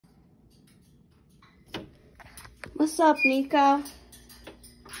What's up, Nico?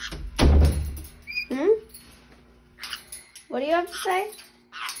 What do you have to say?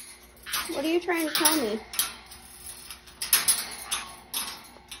 What are you trying to tell me?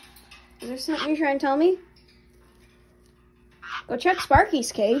 Is there something you're trying to tell me? Go check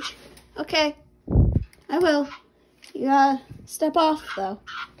Sparky's cage. Okay, I will. You gotta step off, though.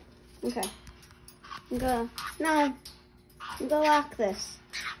 Okay. I'm gonna lock this.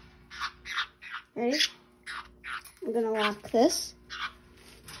 Ready? I'm gonna lock this.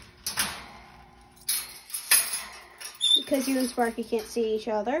 Because you and Sparky can't see each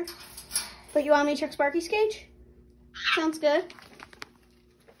other. But you want me to check Sparky's cage? Sounds good.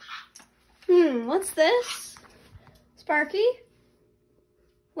 What's this? Sparky?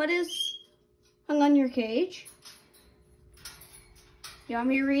 What is hung on your cage? You want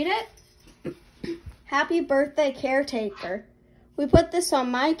me to read it? Happy birthday, caretaker. We put this on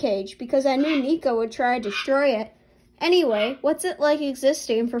my cage because I knew Nico would try to destroy it. Anyway, what's it like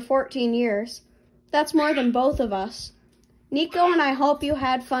existing for 14 years? That's more than both of us. Nico and I hope you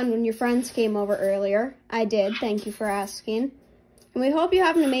had fun when your friends came over earlier. I did, thank you for asking. And we hope you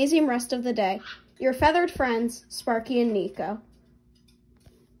have an amazing rest of the day. Your feathered friends, Sparky and Nico.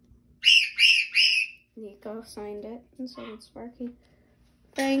 Nico signed it, and so did Sparky.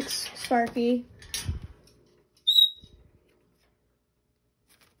 Thanks, Sparky.